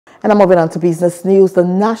And I'm moving on to business news. The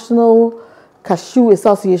National Cashew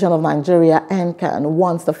Association of Nigeria NCAN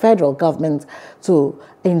wants the federal government to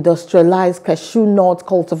industrialize cashew nut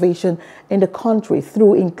cultivation in the country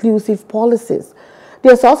through inclusive policies.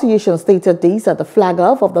 The association stated this at the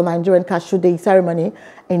flag-off of the Nigerian Cashew Day ceremony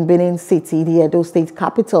in Benin City, the Edo State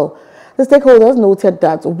capital. The stakeholders noted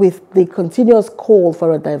that with the continuous call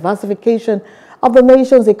for a diversification of the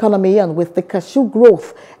nation's economy and with the cashew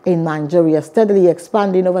growth in Nigeria steadily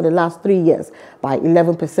expanding over the last 3 years by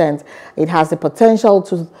 11%, it has the potential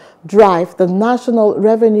to drive the national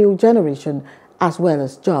revenue generation as well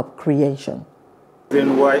as job creation.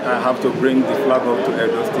 Then why I have to bring the flag up to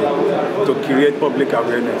Edo State to create public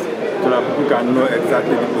awareness so that people can know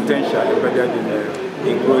exactly the potential embedded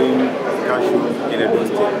in growing cashew in Edo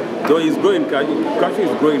State. Though it's growing, cashew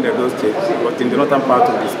is growing in Edo State, but in the northern part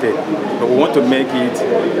of the state. But we want to make it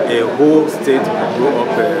a whole state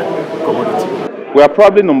grow-up commodity. We are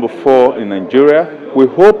probably number 4 in Nigeria. We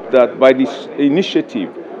hope that by this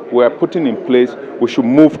initiative we are putting in place, we should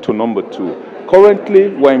move to number 2.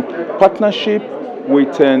 Currently, we're in partnership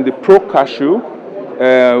with the Pro Cashew,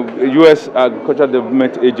 U.S. Agricultural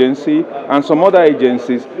Development Agency, and some other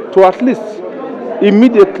agencies to at least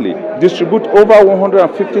immediately distribute over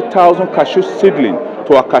 150,000 cashew seedlings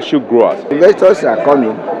to our cashew growers. Investors are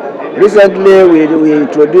coming. Recently, we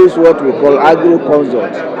introduced what we call Agro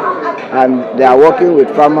Consult, and they are working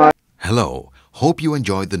with farmers. Hello, hope you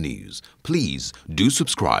enjoyed the news. Please do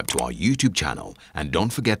subscribe to our YouTube channel and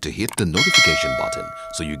don't forget to hit the notification button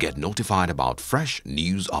so you get notified about fresh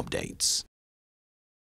news updates.